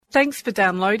Thanks for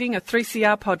downloading a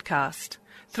 3CR podcast.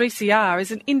 3CR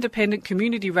is an independent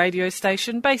community radio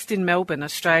station based in Melbourne,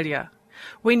 Australia.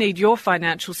 We need your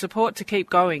financial support to keep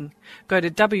going. Go to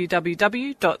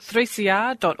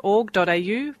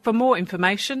www.3cr.org.au for more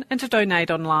information and to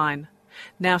donate online.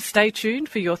 Now stay tuned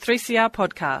for your 3CR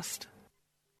podcast.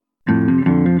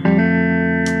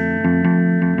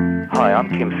 Hi, I'm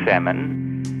Kim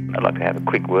Salmon. I'd like to have a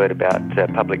quick word about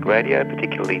public radio,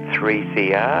 particularly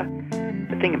 3CR.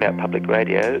 The thing about public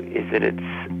radio is that it's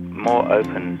more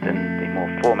open than the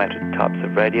more formatted types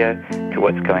of radio to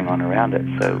what's going on around it.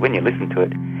 So when you listen to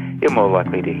it, you're more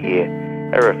likely to hear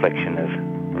a reflection of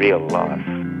real life.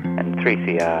 And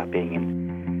 3CR, being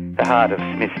in the heart of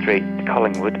Smith Street,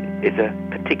 Collingwood, is a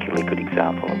particularly good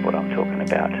example of what I'm talking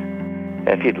about.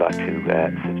 If you'd like to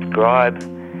subscribe,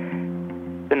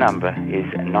 the number is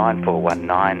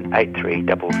 9419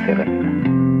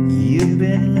 8377. You've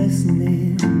been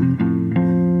listening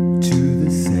to the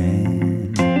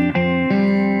sand.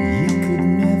 You could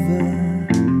never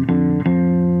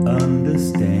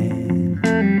understand.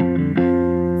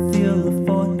 Feel the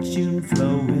fortune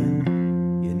flowing.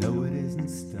 You know it isn't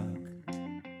stuck.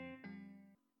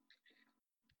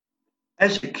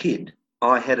 As a kid,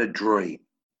 I had a dream.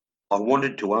 I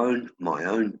wanted to own my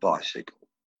own bicycle.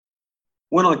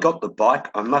 When I got the bike,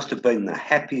 I must have been the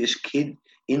happiest kid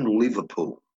in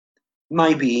Liverpool,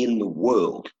 maybe in the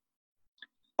world.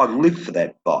 I lived for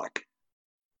that bike.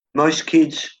 Most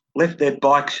kids left their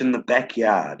bikes in the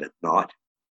backyard at night.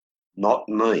 Not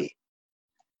me.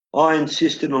 I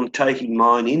insisted on taking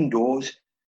mine indoors,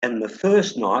 and the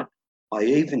first night I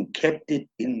even kept it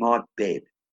in my bed.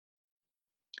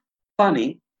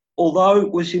 Funny, although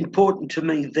it was important to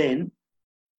me then,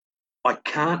 I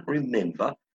can't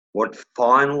remember what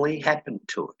finally happened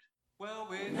to it. Well,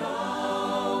 we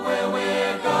know where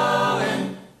we're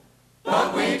going,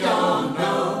 but we don't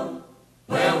know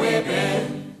where we've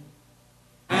been.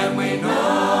 And we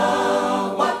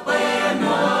know what we're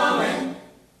knowing,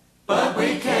 but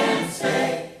we can't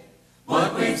say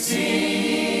what we've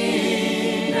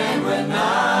seen. And we're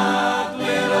not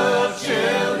little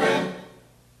children,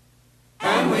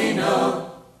 and we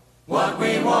know what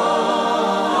we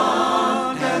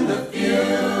want, and the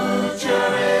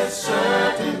future is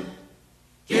certain.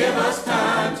 Give us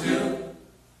time to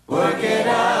work it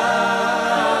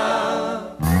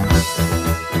out. Yeah.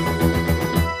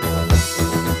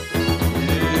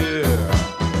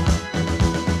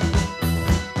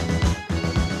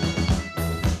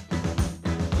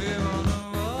 We're on the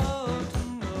road to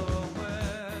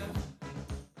nowhere.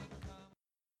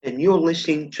 And you're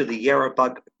listening to the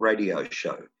Yarrabug Radio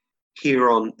Show here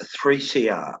on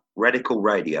 3CR Radical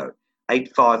Radio,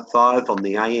 855 on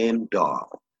the AM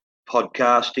dial,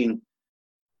 podcasting,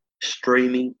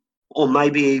 streaming, or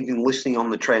maybe even listening on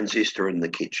the transistor in the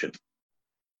kitchen.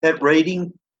 That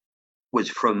reading was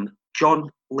from John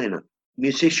Lennon,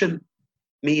 musician,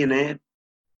 millionaire,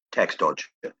 tax dodger.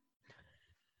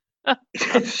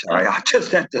 Sorry, I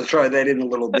just have to throw that in a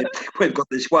little bit. We've got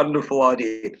this wonderful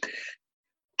idea.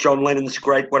 John Lennon's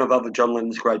one of other John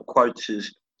Lennon's great quotes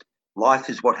is, "Life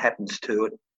is what happens to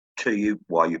you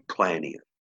while you're planning it."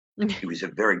 He was a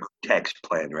very good tax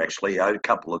planner, actually. He owned a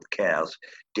couple of cows,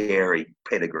 dairy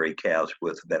pedigree cows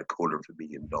worth about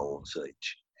 $250,000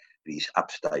 each at his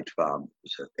upstate farm.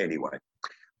 So anyway,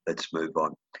 let's move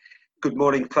on. Good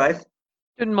morning, Faith.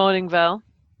 Good morning, Val.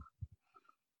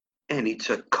 And it's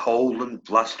a cold and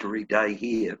blustery day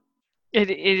here.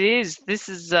 It is. This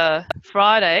is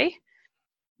Friday.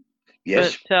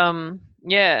 Yes, But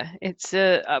it's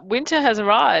winter has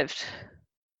arrived.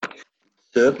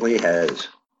 certainly has.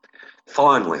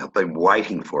 Finally, I've been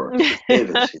waiting for it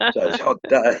ever since those hot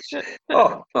days.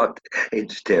 Oh,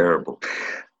 it's terrible.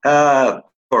 Poor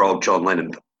old John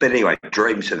Lennon. But anyway,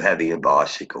 dreams of having a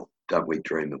bicycle. Don't we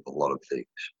dream of a lot of things?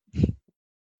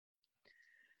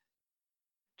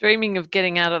 Dreaming of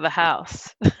getting out of the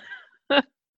house.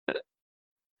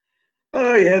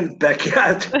 Oh, yeah, the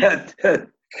backyard.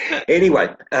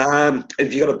 Anyway,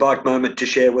 have you got a bike moment to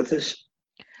share with us?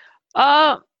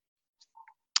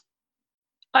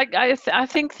 I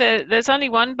think that there's only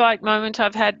one bike moment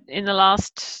I've had in the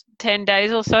last 10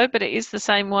 days or so, but it is the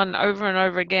same one over and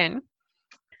over again.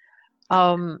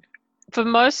 For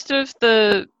most of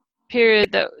the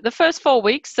period, the first 4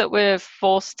 weeks that we're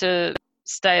forced to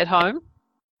stay at home,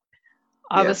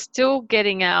 I was still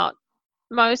getting out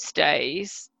most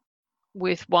days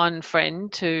with one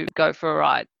friend to go for a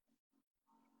ride.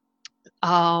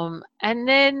 And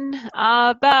then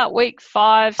about week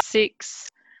 5, 6,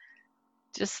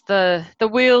 just the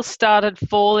wheels started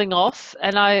falling off,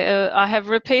 and I have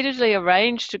repeatedly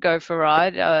arranged to go for a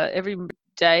ride every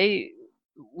day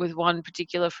with one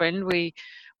particular friend. We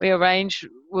arrange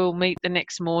we'll meet the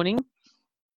next morning,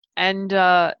 and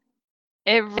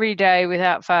every day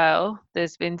without fail,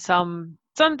 there's been some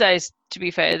days. To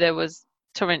be fair, there was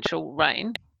torrential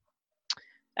rain,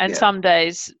 and Yeah. some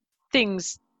days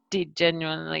things did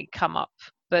genuinely come up.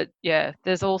 But yeah,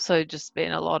 there's also just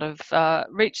been a lot of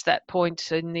reached that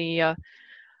point in the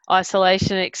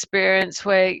isolation experience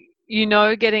where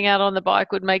getting out on the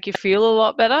bike would make you feel a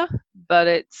lot better, but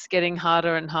it's getting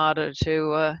harder and harder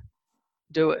to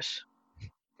do it.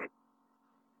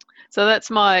 So that's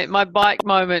my bike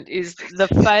moment, is the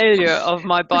failure of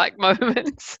my bike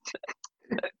moments.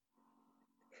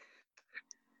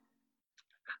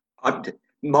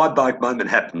 My bike moment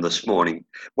happened this morning.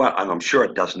 Well, and I'm sure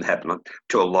it doesn't happen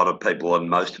to a lot of people, and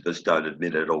most of us don't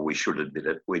admit it, or we should admit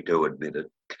it. We do admit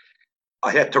it.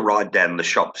 I had to ride down the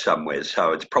shop somewhere,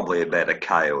 so it's probably about a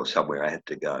K or somewhere I had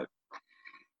to go.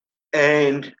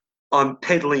 And I'm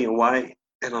pedalling away,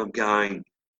 and I'm going,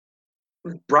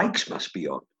 the brakes must be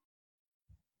on.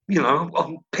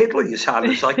 I'm pedaling as hard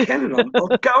as I can, and I'm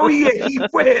not going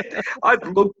anywhere. I've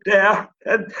looked down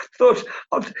and thought,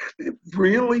 it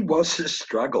really was a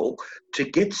struggle to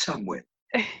get somewhere.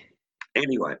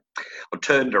 Anyway, I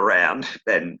turned around,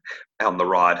 and on the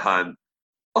ride home,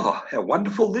 oh, how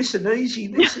wonderful this and easy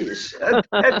this is. And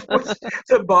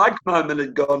the bike moment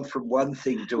had gone from one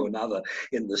thing to another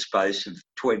in the space of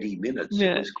 20 minutes.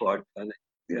 Yeah. It was quite funny.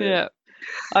 Yeah.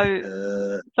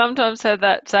 I sometimes have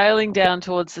that sailing down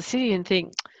towards the city and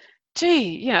think,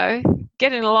 gee,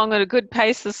 getting along at a good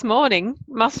pace this morning,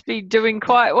 must be doing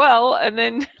quite well. And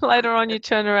then later on you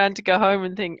turn around to go home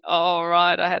and think, oh,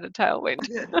 right, I had a tailwind.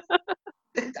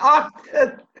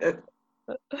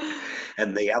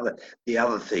 And the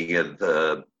other thing of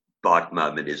the bike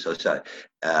moment is, I say,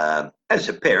 as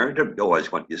a parent, I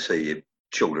always want you to see your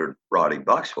children riding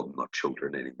bikes. Well, not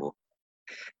children anymore.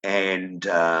 And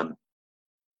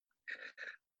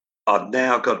I've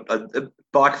now got a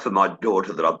bike for my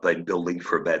daughter that I've been building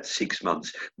for about 6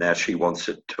 months. Now she wants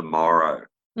it tomorrow.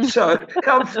 So I've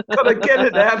got to get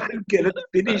it out and get it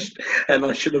finished. And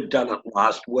I should have done it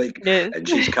last week. Yes. And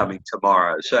she's coming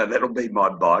tomorrow. So that'll be my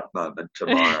bike moment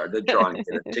tomorrow, to try and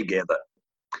get it together.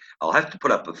 I'll have to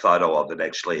put up a photo of it,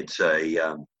 actually. It's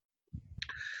a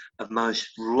most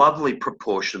lovely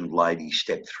proportioned lady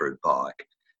step-through bike.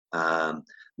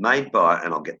 Made by,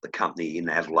 and I'll get the company in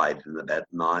Adelaide in about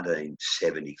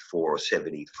 1974 or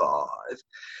 75,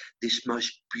 this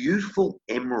most beautiful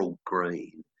emerald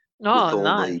green with all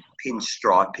the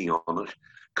pinstriping on it,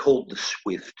 called the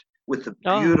Swift, with the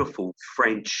beautiful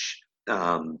French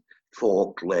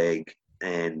forked leg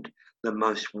and the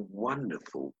most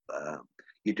wonderful,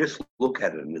 you just look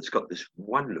at it and it's got this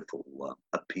wonderful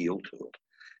appeal to it.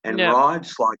 And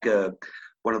rides like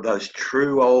one of those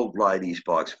true old ladies'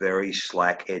 bikes, very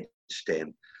slack head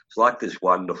stem. It's like this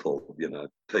wonderful,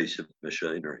 piece of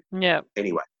machinery. Yeah.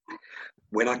 Anyway,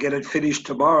 when I get it finished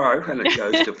tomorrow and it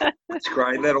goes to its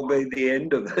grain, that'll be the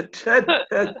end of it.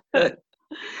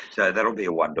 So that'll be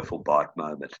a wonderful bike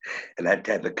moment. And I had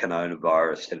to have a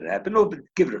coronavirus and it happened. Oh, but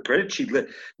give it a credit. She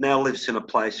now lives in a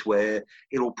place where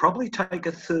it'll probably take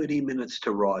her 30 minutes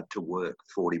to ride to work,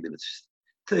 40 minutes,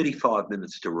 35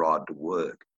 minutes to ride to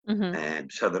work. Mm-hmm.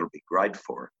 And so that'll be great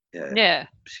for her. Yeah.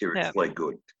 Seriously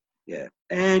good. Yeah.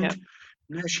 And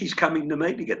now she's coming to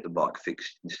me to get the bike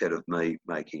fixed instead of me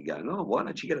going, oh, why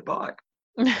don't you get a bike?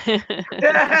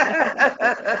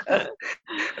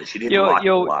 She didn't like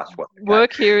the last one.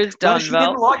 Work here is done,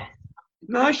 Val.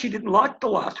 No, she didn't like the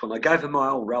last one. I gave her my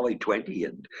old Rally 20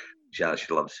 and she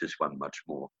loves this one much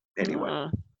more. Anyway,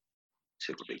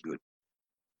 so it'll be good.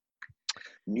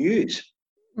 News.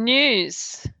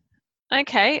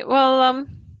 Okay, well,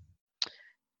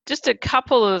 just a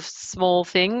couple of small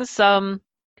things, and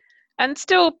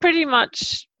still pretty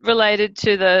much related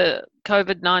to the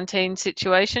COVID-19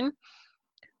 situation.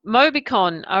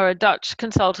 Mobicon are a Dutch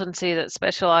consultancy that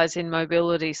specialise in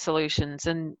mobility solutions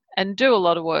and do a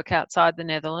lot of work outside the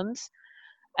Netherlands.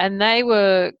 And they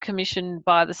were commissioned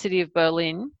by the city of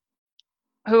Berlin,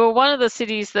 who are one of the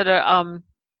cities that are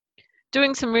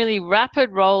doing some really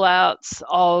rapid rollouts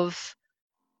of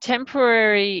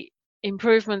temporary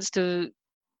improvements to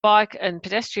bike and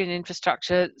pedestrian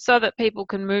infrastructure so that people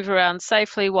can move around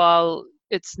safely while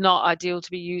it's not ideal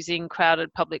to be using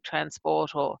crowded public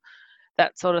transport or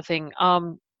that sort of thing.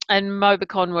 And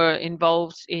Mobicon were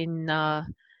involved in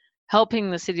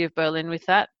helping the city of Berlin with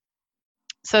that.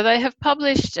 So they have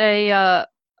published a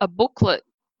booklet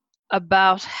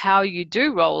about how you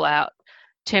do roll out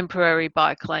temporary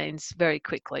bike lanes very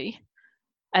quickly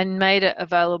and made it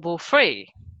available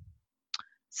free.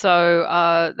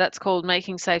 So that's called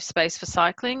Making Safe Space for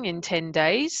Cycling in 10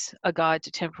 Days, a guide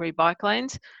to temporary bike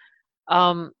lanes.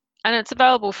 And it's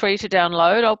available free to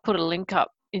download. I'll put a link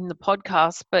up in the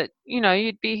podcast, but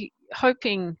you'd be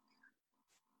hoping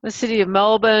the City of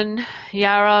Melbourne,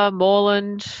 Yarra,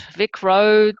 Moreland, Vic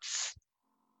Roads,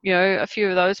 a few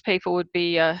of those people would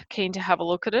be keen to have a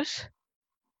look at it.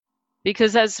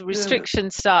 Because as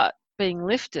restrictions start being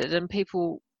lifted and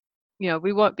people,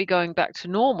 we won't be going back to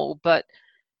normal, but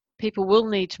people will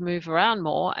need to move around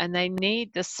more, and they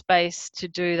need the space to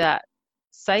do that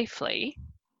safely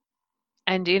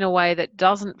and in a way that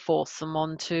doesn't force them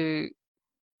onto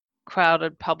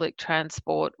crowded public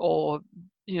transport or,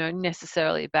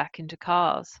 necessarily back into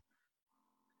cars.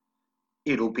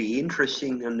 It'll be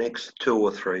interesting the next 2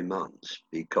 or 3 months,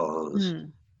 because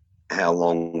how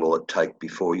long will it take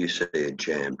before you see a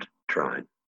jammed train?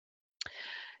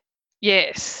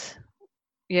 Yes.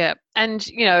 Yeah. And,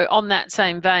 on that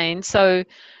same vein, so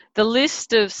the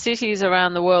list of cities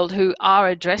around the world who are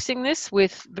addressing this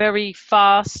with very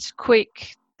fast,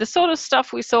 quick, the sort of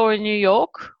stuff we saw in New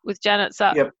York with Janet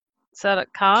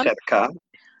Sadik Khan.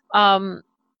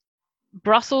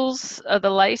 Brussels are the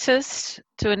latest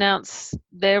to announce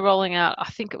they're rolling out, I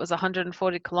think it was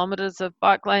 140 kilometres of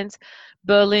bike lanes.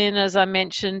 Berlin, as I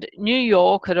mentioned, New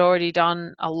York had already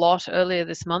done a lot earlier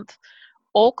this month.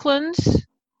 Auckland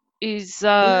is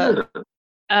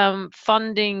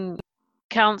funding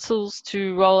councils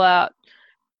to roll out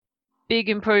big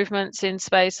improvements in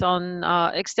space on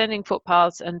extending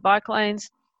footpaths and bike lanes.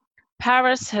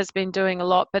 Paris has been doing a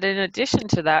lot, but in addition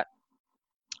to that,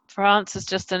 France has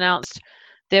just announced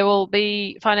there will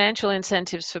be financial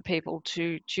incentives for people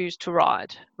to choose to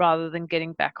ride rather than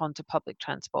getting back onto public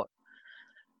transport.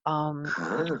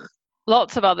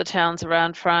 Lots of other towns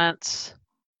around France.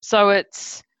 So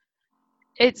it's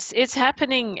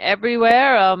happening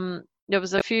everywhere. There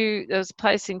was a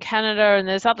place in Canada, and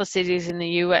there's other cities in the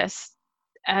US.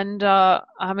 And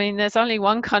there's only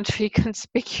one country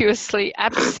conspicuously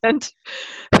absent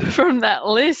from that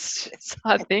list,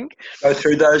 I think. Go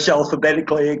through those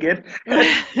alphabetically again.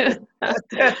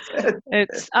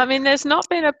 There's not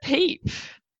been a peep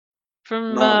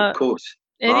from no, of course.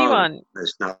 anyone. No,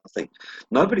 there's nothing.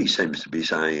 Nobody seems to be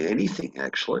saying anything,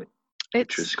 actually,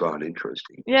 which is quite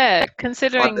interesting. Yeah,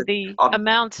 considering the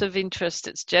amount of interest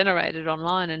it's generated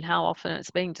online and how often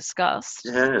it's being discussed.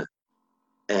 Yeah.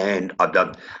 And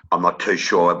I'm not too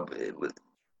sure,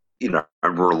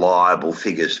 reliable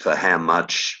figures for how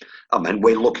much.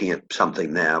 We're looking at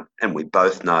something now, and we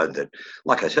both know that,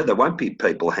 like I said, there won't be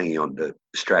people hanging on to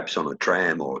straps on a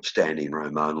tram or standing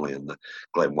room only in the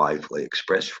Glen Waverley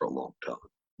Express for a long time.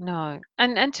 No.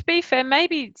 And to be fair,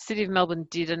 maybe City of Melbourne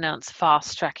did announce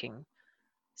fast tracking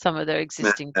some of their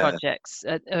existing projects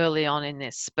early on in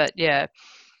this, but yeah.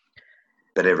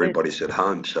 But everybody's at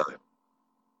home, so.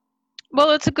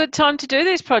 Well, it's a good time to do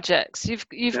these projects.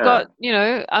 You've got,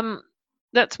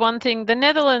 that's one thing. The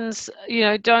Netherlands,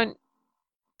 they've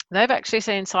actually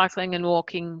seen cycling and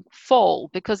walking fall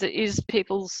because it is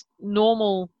people's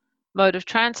normal mode of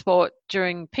transport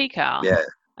during peak hour. Yeah.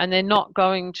 And they're not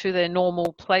going to their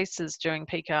normal places during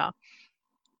peak hour.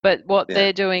 But what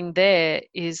they're doing there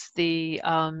is the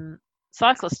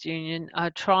Cyclist Union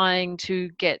are trying to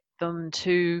get them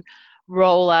to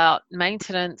roll out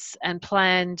maintenance and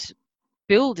planned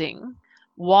building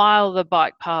while the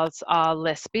bike paths are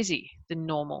less busy than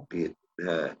normal.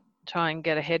 Yeah. Try and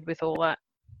get ahead with all that.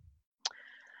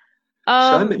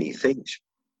 So many things.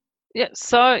 Yeah,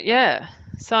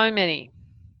 so many.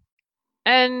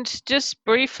 And just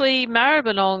briefly,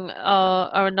 Maribyrnong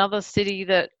are another city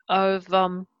that of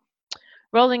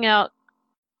rolling out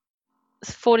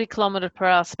 40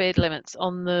 km/h speed limits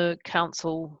on the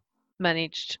council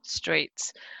managed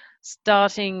streets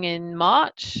starting in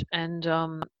March, and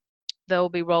they'll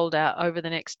be rolled out over the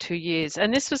next 2 years.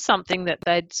 And this was something that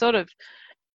they'd sort of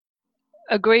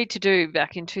agreed to do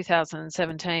back in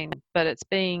 2017, but it's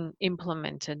being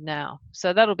implemented now.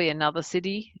 So that'll be another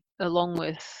city along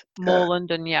with Moreland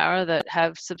and Yarra that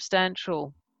have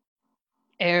substantial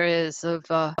areas of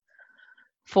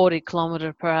 40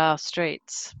 km/h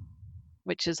streets,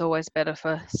 which is always better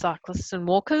for cyclists and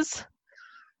walkers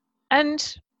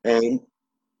and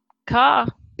car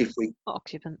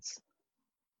occupants.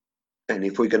 And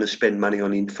if we're going to spend money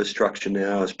on infrastructure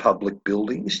now as public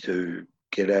buildings to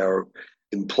get our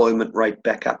employment rate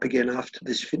back up again after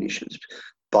this finishes,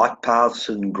 bike paths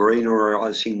and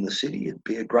greenerising the city, it'd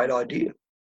be a great idea.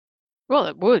 Well,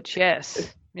 it would,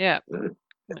 yes. Yeah.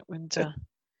 It would,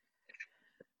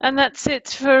 and that's it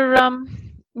for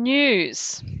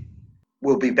news.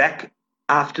 We'll be back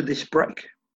after this break.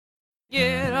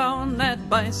 Get on that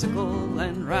bicycle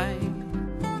and ride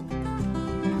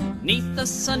 'neath the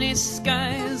sunny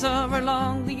skies or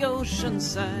along the ocean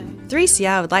side.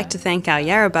 3CR would like to thank our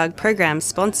Yarrabug program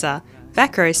sponsor,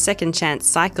 Vacro Second Chance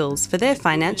Cycles, for their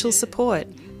financial support.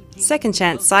 Second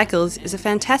Chance Cycles is a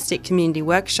fantastic community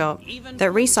workshop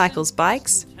that recycles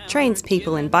bikes, trains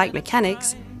people in bike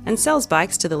mechanics, and sells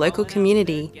bikes to the local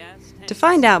community. To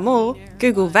find out more,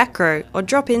 Google Vacro or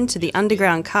drop into the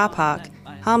underground car park,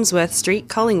 Harmsworth Street,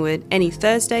 Collingwood, any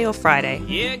Thursday or Friday.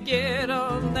 Yeah, get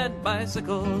on that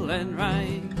bicycle and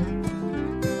ride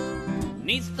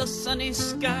 'neath the sunny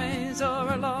skies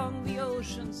or along the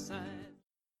ocean side.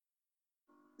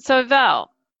 So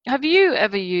Val, have you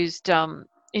ever used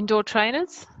indoor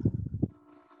trainers?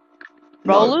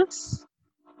 No, Rollers?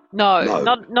 No,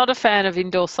 No. not a fan of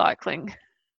indoor cycling.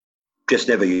 just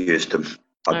never used them.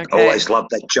 I Okay. always loved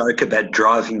that joke about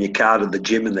driving your car to the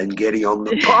gym and then getting on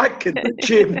the bike in the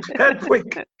gym. And we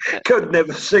could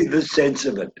never see the sense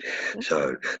of it.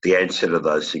 So the answer to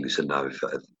those things are no.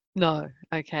 No,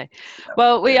 okay.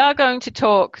 Well, we are going to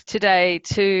talk today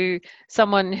to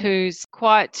someone who's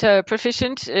quite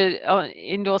proficient on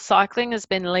indoor cycling, has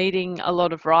been leading a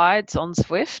lot of rides on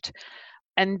Zwift.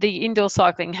 And the indoor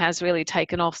cycling has really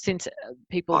taken off since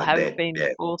people I have bet, been yeah.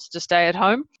 forced to stay at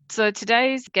home. So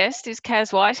today's guest is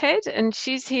Kaz Whitehead, and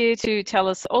she's here to tell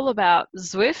us all about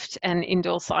Zwift and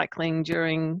indoor cycling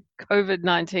during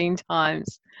COVID-19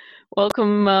 times.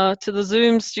 Welcome to the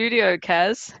Zoom studio,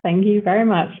 Kaz. Thank you very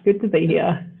much. Good to be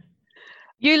here.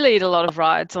 You lead a lot of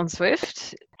rides on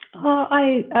Zwift.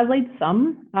 I lead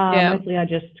some. Yeah. Mostly I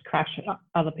just crash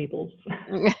other people's.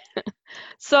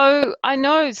 So I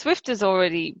know Zwift is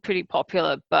already pretty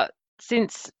popular, but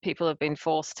since people have been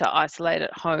forced to isolate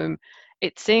at home,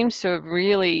 it seems to have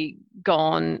really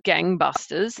gone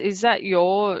gangbusters. Is that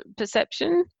your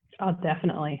perception? Oh,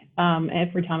 definitely.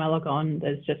 Every time I log on,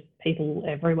 there's just people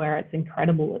everywhere. It's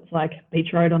incredible. It's like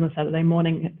Beach Road on a Saturday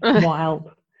morning. It's wild.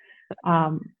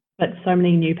 But so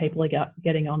many new people are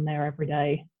getting on there every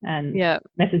day, and Yeah.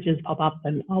 messages pop up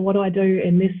and, oh, what do I do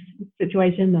in this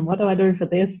situation? And what do I do for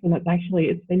this? And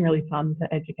it's been really fun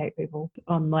to educate people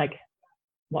on like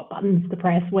what buttons to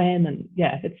press when, and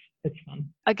yeah, it's fun.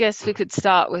 I guess we could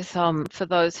start with, for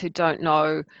those who don't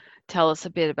know, tell us a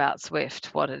bit about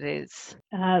Zwift, what it is.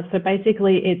 So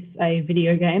basically it's a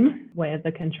video game where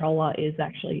the controller is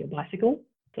actually your bicycle.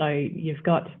 So you've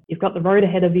got the road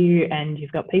ahead of you and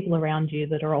you've got people around you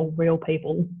that are all real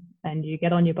people, and you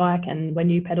get on your bike, and when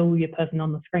you pedal, your person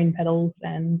on the screen pedals,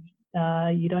 and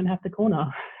you don't have to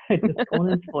corner. It just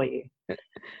corners for you.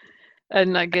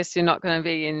 And I guess you're not going to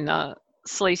be in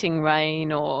sleeting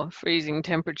rain or freezing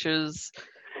temperatures,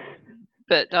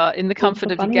 but in the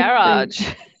comfort of your funny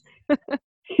garage.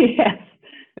 Yes.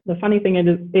 The funny thing is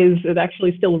it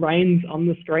actually still rains on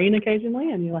the screen occasionally,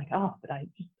 and you're like, oh, but I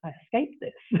escaped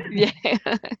this.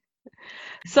 Yeah.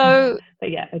 So,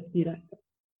 But yeah,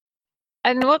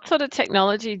 and what sort of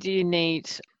technology do you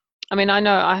need? I mean, I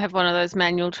know I have one of those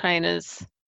manual trainers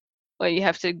where you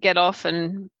have to get off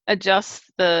and adjust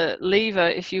the lever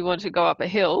if you want to go up a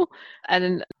hill,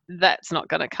 and that's not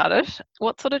going to cut it.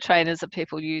 What sort of trainers are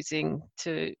people using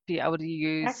to be able to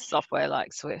use software like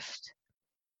Zwift?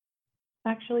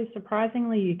 Actually,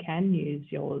 surprisingly, you can use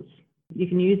yours. You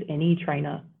can use any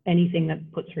trainer, anything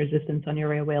that puts resistance on your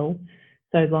rear wheel,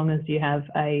 so long as you have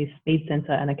a speed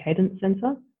sensor and a cadence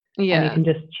sensor. And you Yeah. can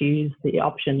just choose the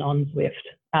option on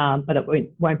Zwift, but it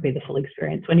won't be the full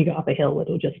experience. When you go up a hill,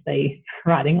 it'll just be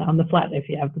riding on the flat if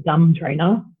you have the dumb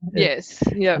trainer. Yes.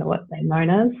 Yeah. Kind of what they're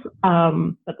known as.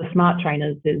 But the smart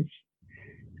trainers is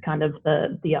kind of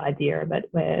the idea of it,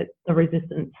 where the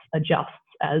resistance adjusts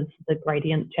as the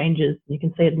gradient changes. You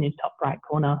can see it in your top right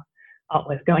corner. Oh,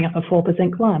 we're going up a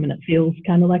 4% climb, and it feels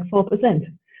kind of like 4%.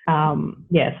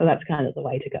 Yeah, so that's kind of the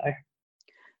way to go.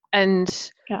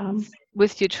 And Um,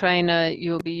 with your trainer,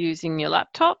 you'll be using your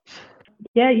laptop.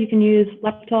 Yeah, you can use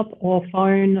laptop or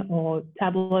phone or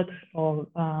tablet, or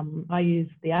I use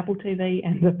the Apple TV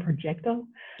and the projector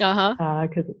Uh-huh.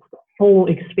 because it's the full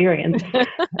experience.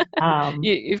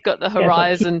 You've got the yeah, so-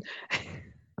 horizon.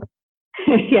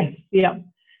 Yes, yeah.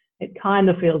 It kind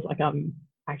of feels like I'm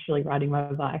actually riding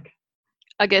my bike.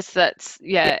 I guess that's,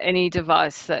 any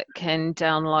device that can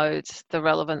download the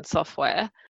relevant software.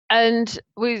 And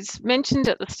we mentioned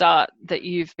at the start that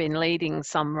you've been leading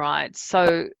some rides.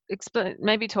 So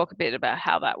maybe talk a bit about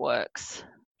how that works.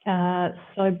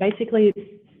 So basically,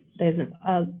 there's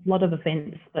a lot of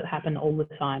events that happen all the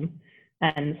time,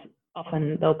 and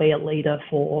often there'll be a leader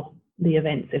for the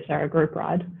events if they're a group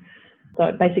ride. So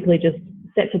it basically just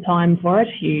sets a time for it,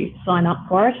 you sign up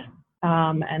for it,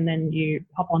 and then you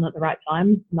hop on at the right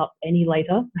time, not any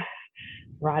later.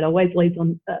 ride always leaves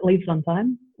on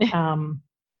time.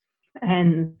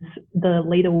 And the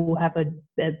leader will have a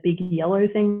big yellow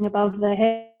thing above their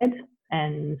head,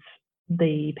 and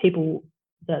the people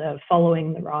that are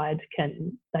following the ride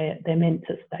they're meant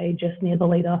to stay just near the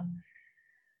leader.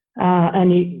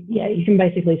 And you can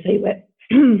basically see where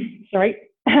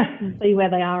see where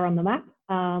they are on the map,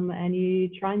 and you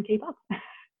try and keep up.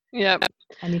 Yep.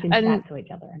 And you can chat to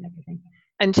each other and everything.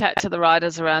 And chat to the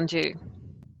riders around you.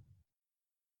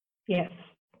 Yes.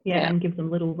 Yeah, and give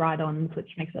them little ride-ons, which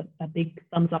makes a big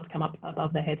thumbs up come up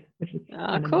above their head, which is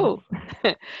cool.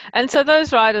 Nice. And so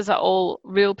those riders are all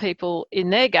real people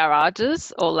in their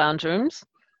garages or lounge rooms.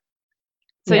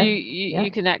 So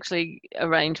you can actually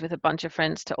arrange with a bunch of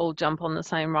friends to all jump on the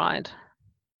same ride.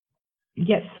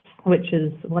 Yes, which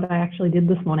is what I actually did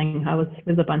this morning. I was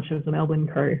with a bunch of the Melbourne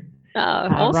crew.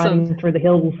 Awesome. Riding through the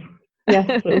hills. Yes,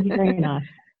 it was very nice.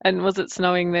 And was it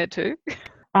snowing there too?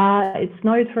 It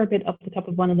snowed for a bit up the top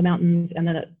of one of the mountains, and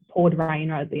then it poured rain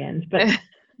right at the end, but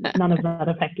none of that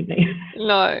affected me.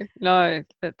 No,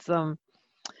 that's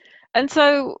and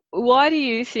so why do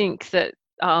you think that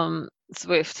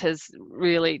Zwift has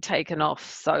really taken off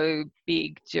so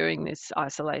big during this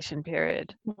isolation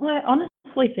period? Well, I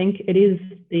honestly think it is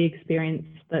the experience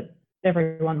that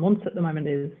everyone wants at the moment,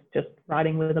 is just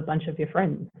riding with a bunch of your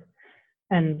friends.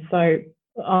 And so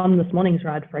on this morning's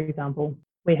ride, for example,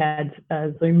 we had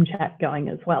a Zoom chat going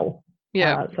as well.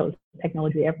 Yeah. So it was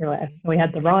technology everywhere. So we had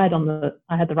I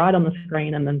had the ride on the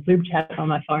screen and then Zoom chat on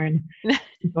my phone.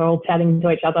 We're all chatting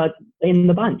to each other in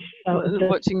the bunch. So it was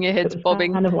just, watching your heads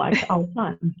bobbing. Kind of like the whole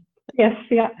time. Yes,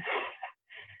 yeah.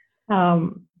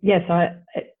 So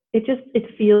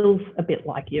it feels a bit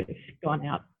like you've gone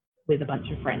out with a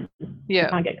bunch of friends. Yeah. You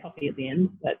can't get coffee at the end,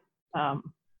 but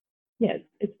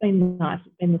it's been nice.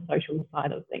 It's been the social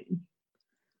side of things.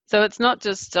 So it's not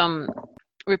just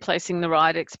replacing the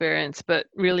ride experience, but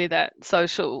really that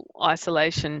social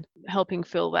isolation, helping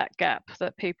fill that gap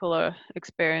that people are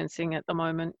experiencing at the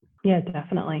moment. Yeah,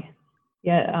 definitely.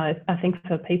 Yeah, I think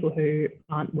for people who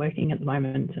aren't working at the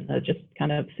moment and are just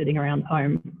kind of sitting around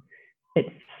home,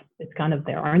 it's kind of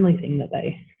their only thing that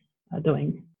they are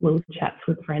doing. Little chats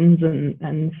with friends,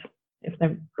 and if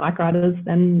they're bike riders,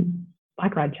 then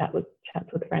bike ride chats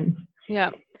with friends.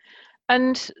 Yeah.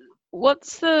 And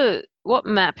what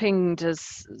mapping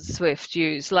does Zwift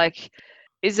use? Like,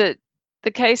 is it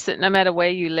the case that no matter where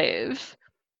you live,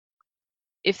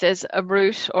 if there's a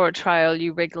route or a trail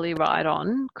you regularly ride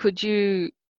on, could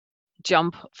you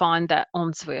find that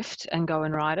on Zwift and go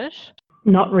and ride it?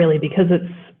 Not really, because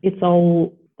it's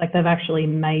all like they've actually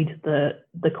made the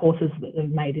courses that they've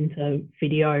made into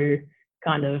video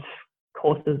kind of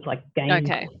courses, like game.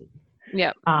 Okay. Courses.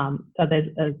 Yeah. So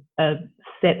there's a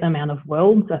set amount of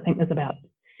worlds. I think there's about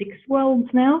 6 worlds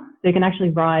now. So you can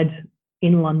actually ride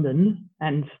in London,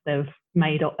 and they've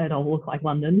made it all look like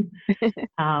London. You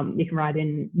can ride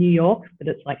in New York, but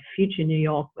it's like future New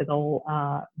York with all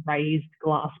raised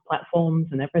glass platforms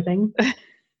and everything,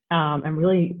 and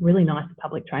really, really nice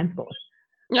public transport.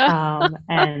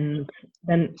 And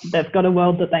then they've got a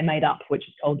world that they made up, which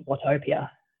is called Watopia.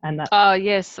 And that's,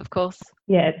 yes, of course.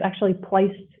 Yeah, it's actually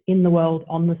placed in the world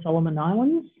on the Solomon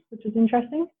Islands, which is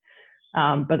interesting.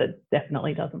 But it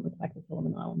definitely doesn't look like the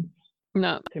Solomon Islands.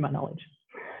 No. To my knowledge.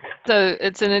 So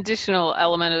it's an additional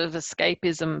element of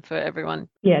escapism for everyone.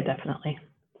 Yeah, definitely.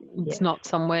 It's not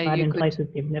somewhere right you in could... places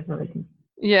you've never ridden.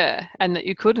 Yeah, and that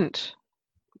you couldn't,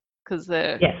 because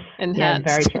they're enhanced.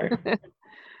 Yeah, very true.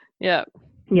 Yeah.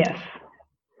 Yes.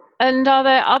 And are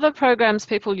there other programs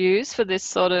people use for this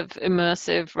sort of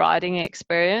immersive riding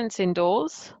experience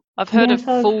indoors? I've heard of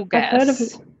Full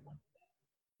Gas.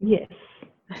 Yes.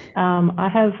 I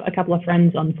have a couple of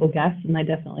friends on Full Gas, and they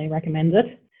definitely recommend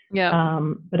it. Yeah.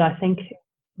 But I think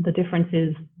the difference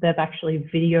is they've actually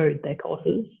videoed their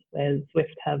courses, whereas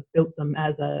Zwift have built them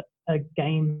as a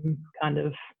game kind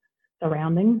of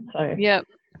surrounding. So yeah,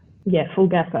 Full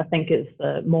Gas I think is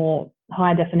the more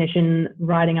high definition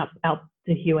riding out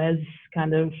to Huez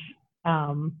kind of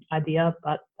idea,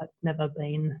 but that's never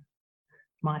been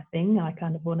my thing. I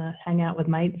kind of want to hang out with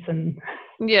mates and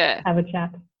have a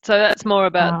chat. So that's more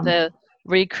about the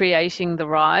recreating the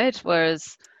ride,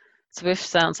 whereas Zwift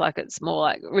sounds like it's more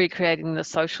like recreating the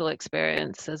social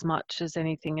experience as much as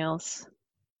anything else.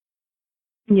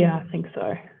 Yeah, I think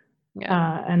so.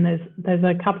 Yeah. And there's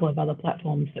a couple of other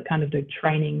platforms that kind of do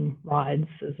training rides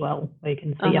as well, where you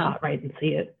can see your heart rate and see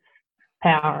it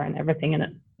power and everything,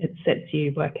 and it sets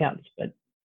you workouts, but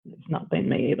it's not been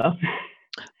me either.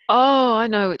 Oh, I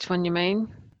know which one you mean.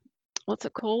 What's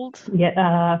it called?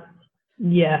 Yeah.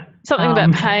 Something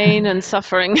about pain and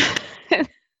suffering.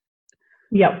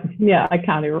 Yep. Yeah, I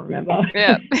can't even remember.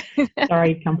 Yeah.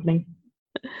 Sorry, company.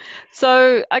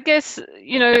 So I guess,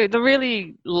 the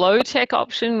really low-tech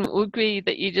option would be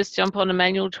that you just jump on a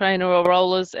manual trainer or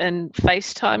rollers and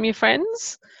FaceTime your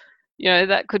friends.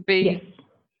 That could be Yes.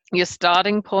 your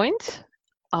starting point.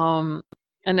 And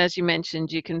as you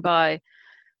mentioned, you can buy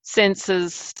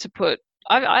sensors to put.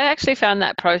 I actually found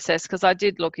that process, because I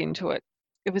did look into it.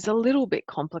 It was a little bit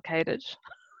complicated.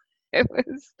 It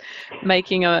was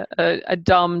making a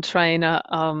dumb trainer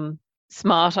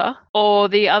smarter. Or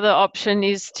the other option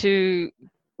is to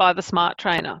buy the smart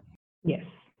trainer. Yes.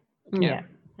 Yeah.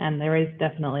 And there is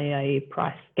definitely a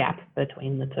price gap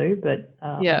between the two, but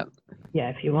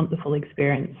if you want the full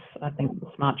experience, I think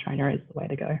the smart trainer is the way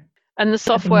to go. And the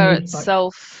software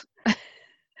itself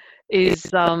is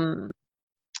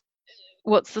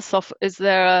what's the software? Is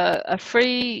there a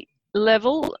free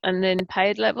level and then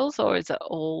paid levels, or is it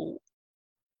all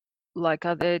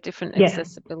are there different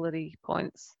accessibility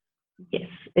points? Yes,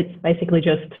 it's basically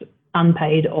just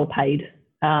unpaid or paid.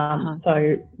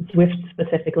 So Zwift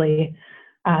specifically,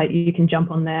 you can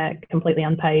jump on there completely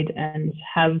unpaid and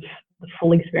have the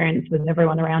full experience with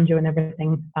everyone around you and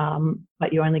everything,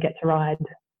 but you only get to ride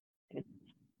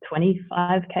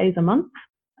 25 Ks a month,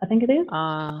 I think it is.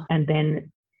 And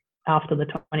then after the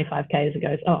 25 Ks, it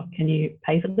goes, oh, can you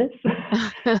pay for this? So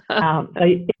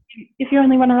if you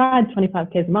only want to ride 25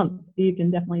 Ks a month, you can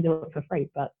definitely do it for free.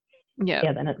 But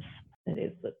then it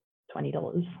is the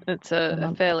 $20. It's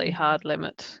a fairly hard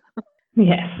limit.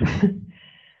 Yes.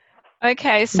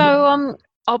 Okay, so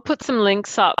I'll put some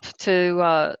links up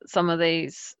to some of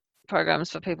these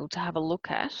programs for people to have a look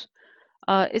at.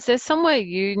 Is there somewhere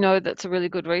that's a really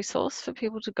good resource for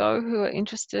people to go who are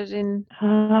interested in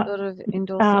sort of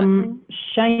indoor cycling?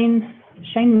 Shane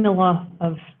Miller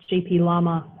of GP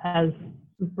Llama has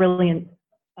brilliant,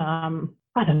 brilliant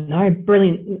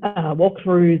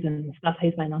walkthroughs and stuff.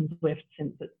 He's been on Zwift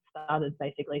since it started,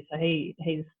 basically. So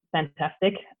he's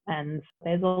fantastic. And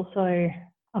there's also,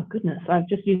 oh goodness, I've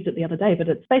just used it the other day, but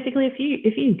it's basically if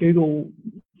you Google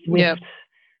Zwift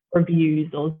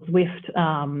reviews or Zwift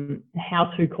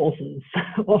how-to courses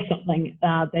or something,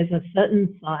 there's a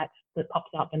certain site that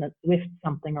pops up and it's Zwift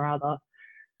something or other,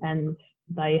 and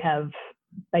they have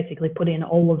basically put in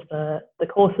all of the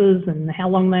courses and how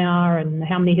long they are and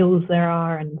how many hills there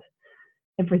are and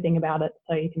everything about it,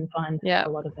 so you can find a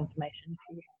lot of information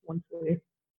if you want to.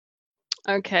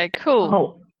 Okay, cool.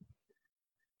 Oh,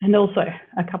 and also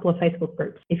a couple of Facebook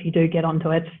groups. If you do get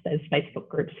onto it, there's Facebook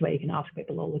groups where you can ask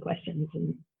people all the questions,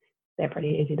 and they're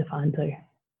pretty easy to find too.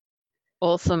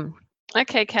 Awesome.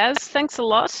 Okay, Kaz, thanks a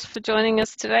lot for joining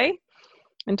us today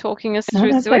and talking us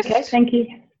through Zwift. Okay, thank you.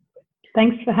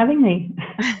 Thanks for having me.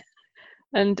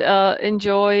 And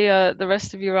enjoy the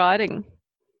rest of your riding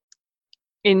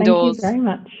indoors. Thank you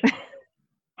very much.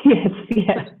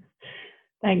 Yes.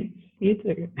 Thanks. You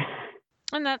too.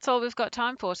 And that's all we've got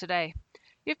time for today.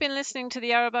 You've been listening to the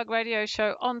Yarrabug Radio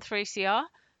Show on 3CR.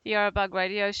 The Yarrabug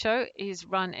Radio Show is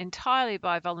run entirely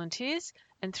by volunteers,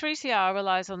 and 3CR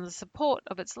relies on the support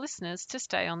of its listeners to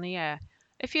stay on the air.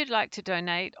 If you'd like to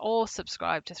donate or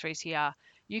subscribe to 3CR,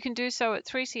 you can do so at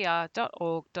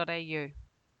 3cr.org.au.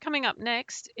 Coming up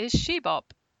next is Shebop.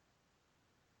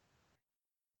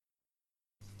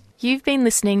 You've been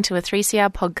listening to a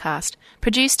 3CR podcast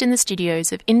produced in the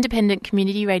studios of independent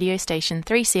community radio station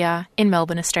 3CR in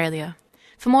Melbourne, Australia.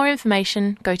 For more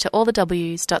information, go to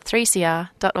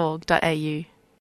allthews.3cr.org.au.